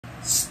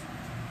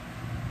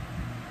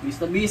Bis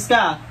na bis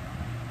ka.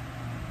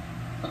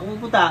 Saan ka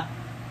pupunta?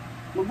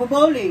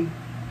 Magpa-bowling.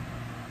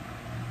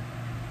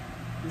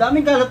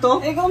 Daming kalat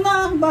to. Eh, ikaw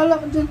na. Bahala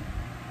ka dyan.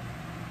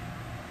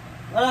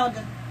 Bahala ka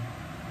dyan.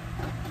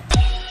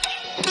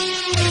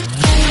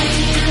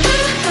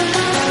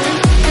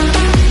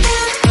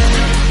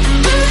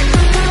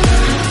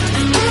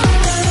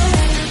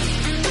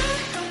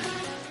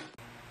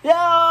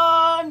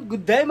 Yan!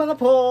 Good day mga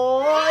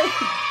boy!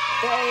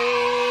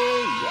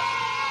 Hey!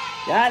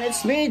 Yan,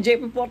 it's me,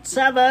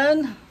 JP47.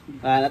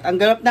 At ang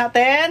ganap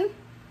natin,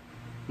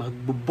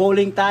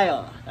 mag-bowling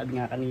tayo. Sabi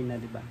nga kanina,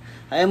 di ba?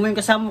 Ayaw mo yung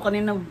kasama mo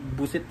kanina,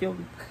 busit yun.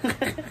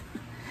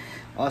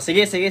 O,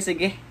 sige.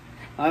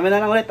 Mamaya na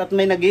lang ulit at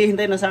may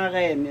naghihintay na sa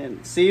akin. Yan.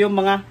 See you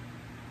mga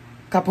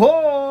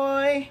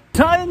kapoy!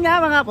 So, yun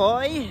nga mga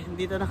boy.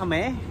 Dito na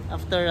kami.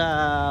 After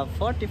 30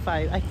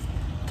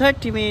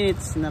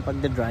 minutes na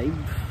pagda-drive.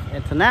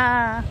 Ito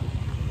na.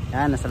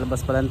 Yan, nasa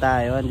labas pa lang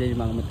tayo. Andiyan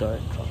yung mga motor.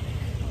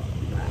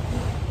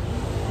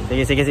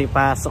 Sige,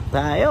 pasok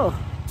tayo.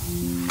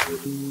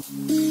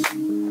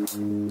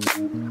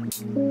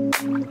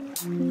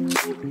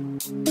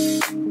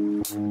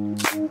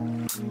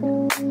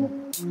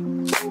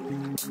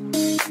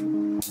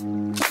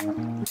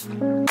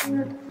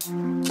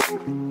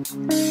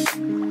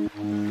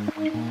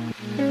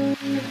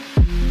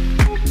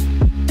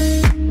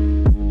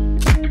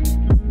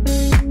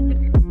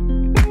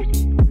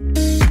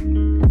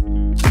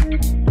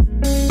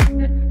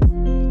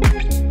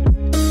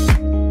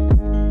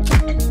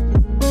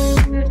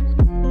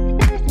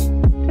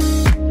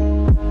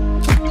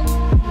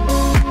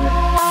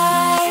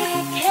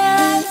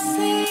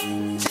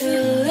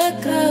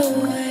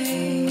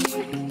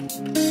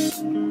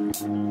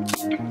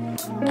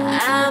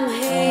 I'm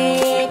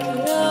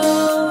hypnotized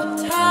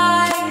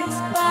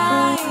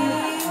by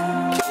you.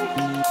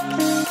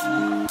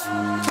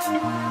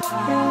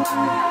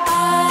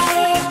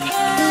 I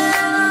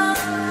can't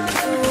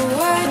do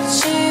what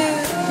you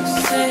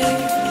say.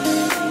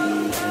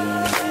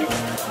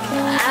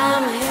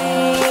 I'm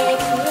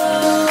hypnotized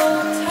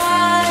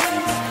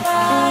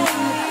by you.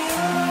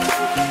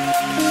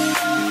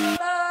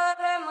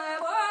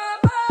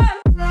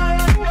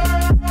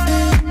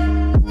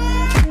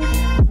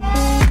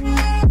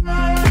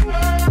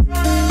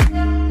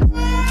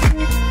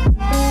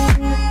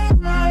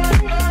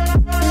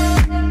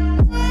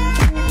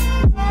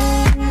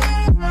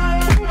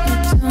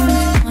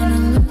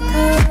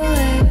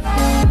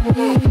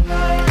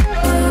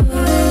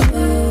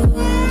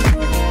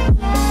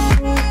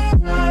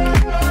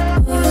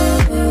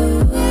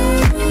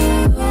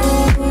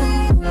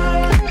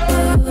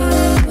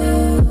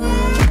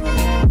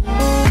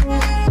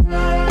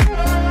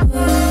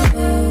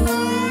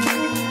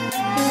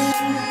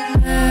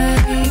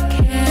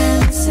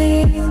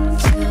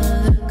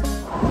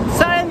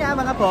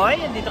 Boy,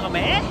 dito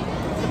kami.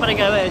 So parang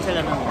gawin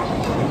sila no.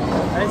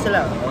 Ayun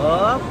sila.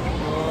 Op.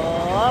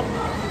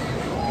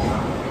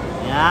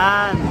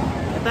 Yan.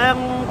 Ito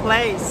yung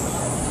place.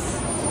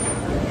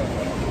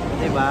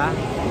 Diba?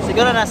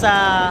 Siguro nasa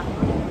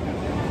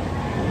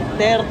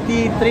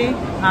 33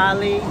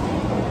 alley.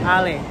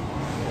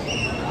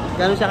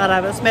 Ganun siya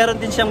karami. Tapos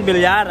meron din siyang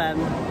bilyaran.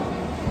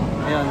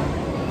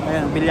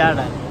 Ayun,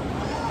 bilyaran.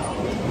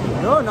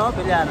 Yun, no?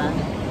 Bilyaran.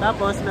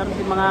 Tapos meron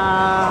din mga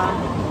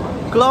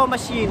claw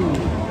machine.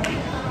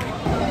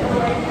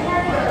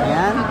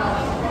 Ayan.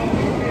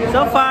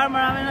 So far,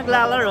 marami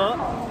naglalaro.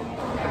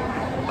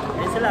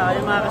 Ayan sila,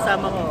 yung mga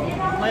kasama ko.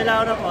 May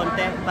laro ng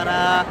konti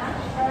para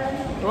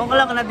huwag ko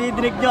lang kung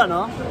nadidinig nyo,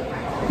 no?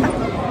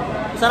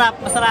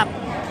 Masarap.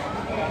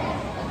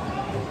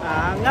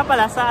 Nga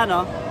pala sa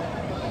ano,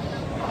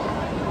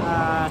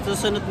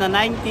 susunod na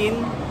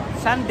 19,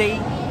 Sunday,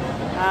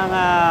 ang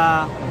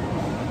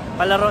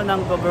palaro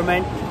ng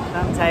government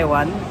ng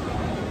Taiwan.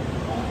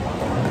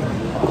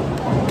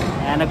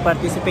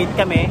 Nag-participate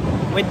kami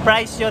with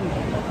prize yun.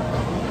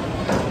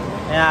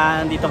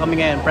 Kaya dito kami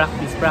ngayon,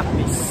 practice.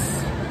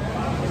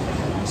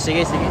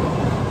 Sige.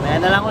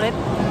 Maya na lang ulit.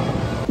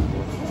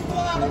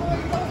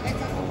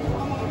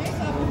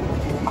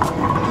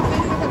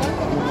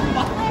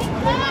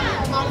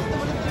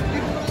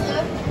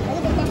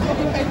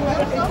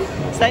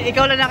 So,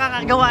 ikaw lang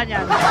nakakagawa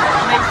niyan.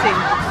 Amazing.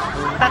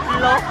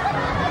 3.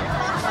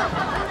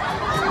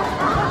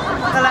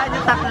 Akala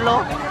niyo 3?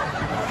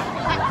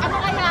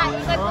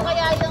 Ano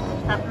kaya yung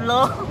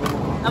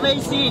 3?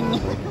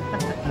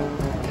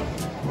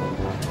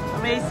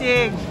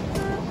 Amazing.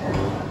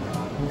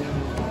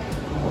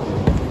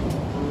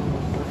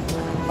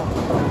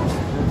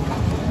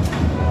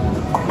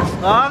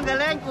 Oh, ang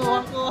galing.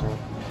 Kuha ko.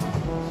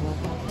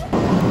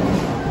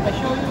 I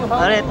show you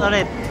how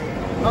Ulit.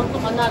 How to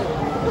canal.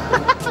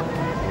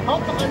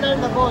 How to canal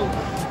the ball.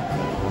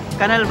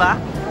 Kanal ba?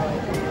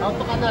 How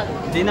to canal.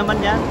 Di naman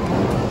yan.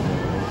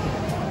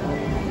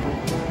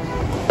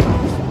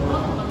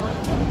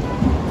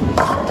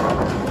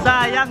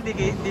 Sayang,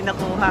 di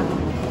nakuha.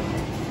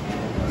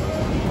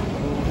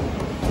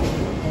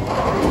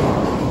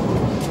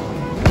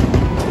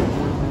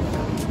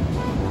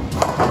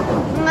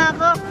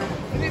 Nako.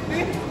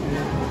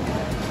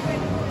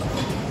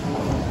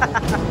 Ay!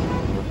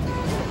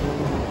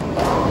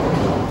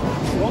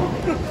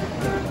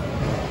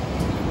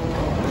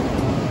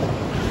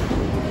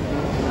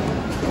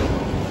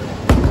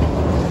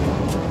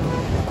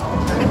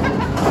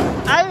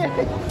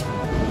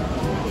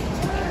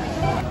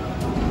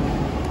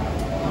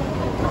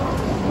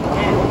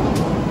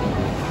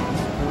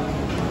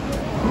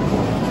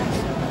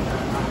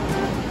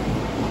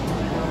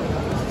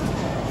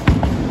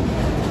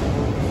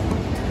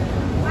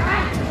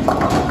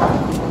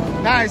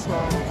 Nice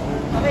one.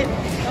 Come in.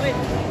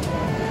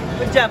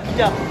 Good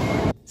job.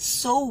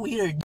 So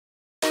weird.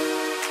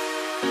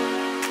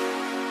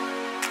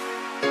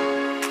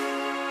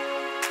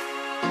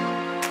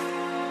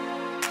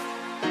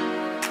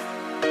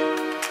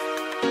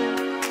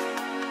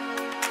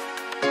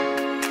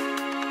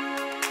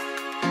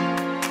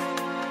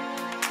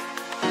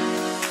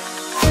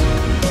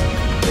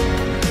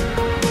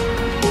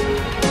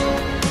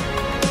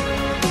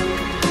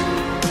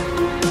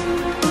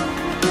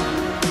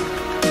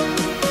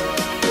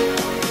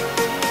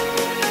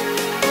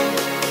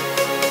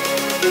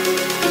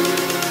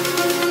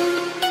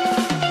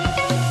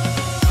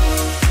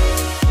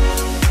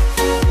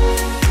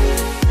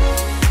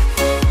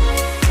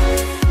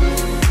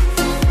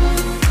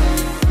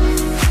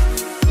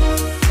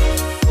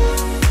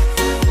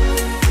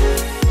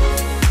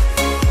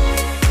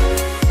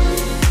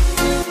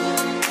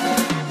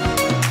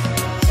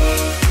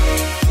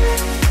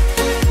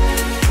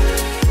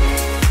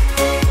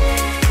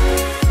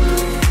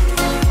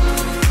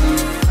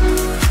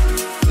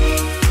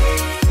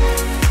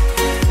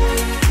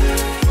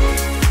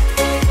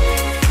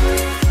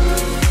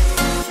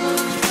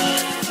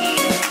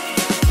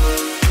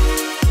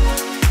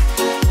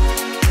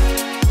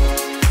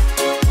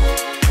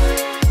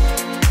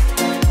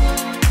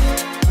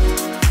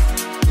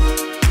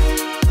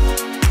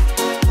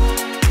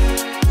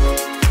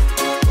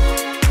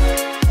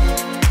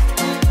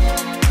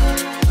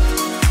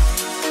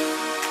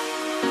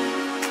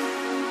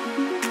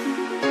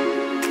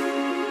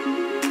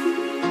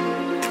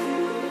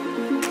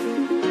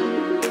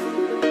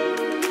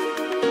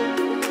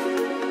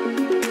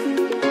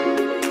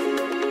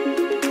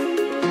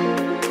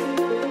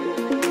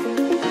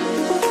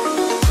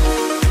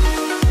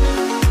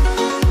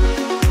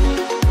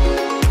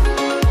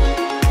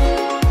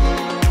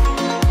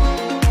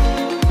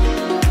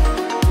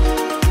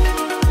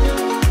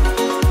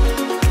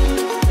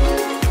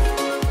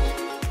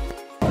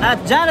 At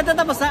dyan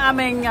natatapos na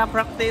aming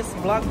practice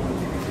vlog.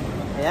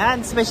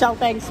 Ayan, special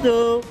thanks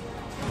to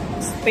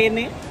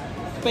Spin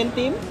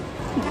Team.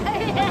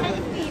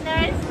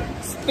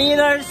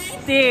 Spinners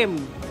Team.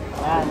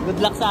 Ayan, good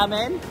luck sa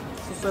amin.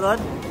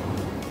 Susunod.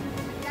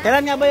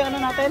 Kailan nga ba yung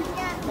ano natin?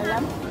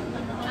 Kailan?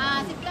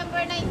 September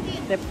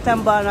 19.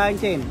 September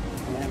 19.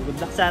 Ayan, good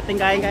luck sa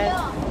ating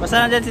kaya.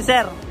 Basta nandyan si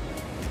Sir.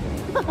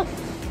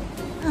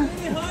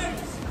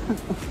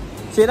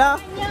 Sino?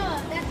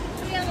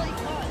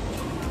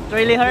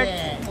 Really hurt?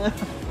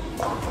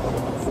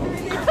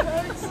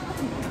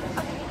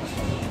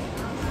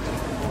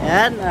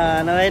 Yan,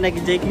 naway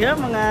nag-jake here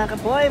mga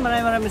kapoy.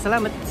 Maraming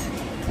salamat.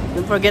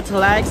 Don't forget to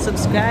like,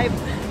 subscribe,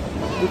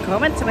 and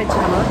comment sa my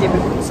channel,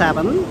 JP7.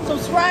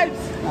 Subscribe!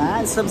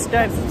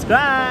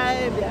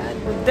 Subscribe. Yan,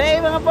 good day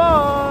mga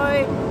boy!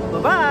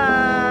 Bye-bye!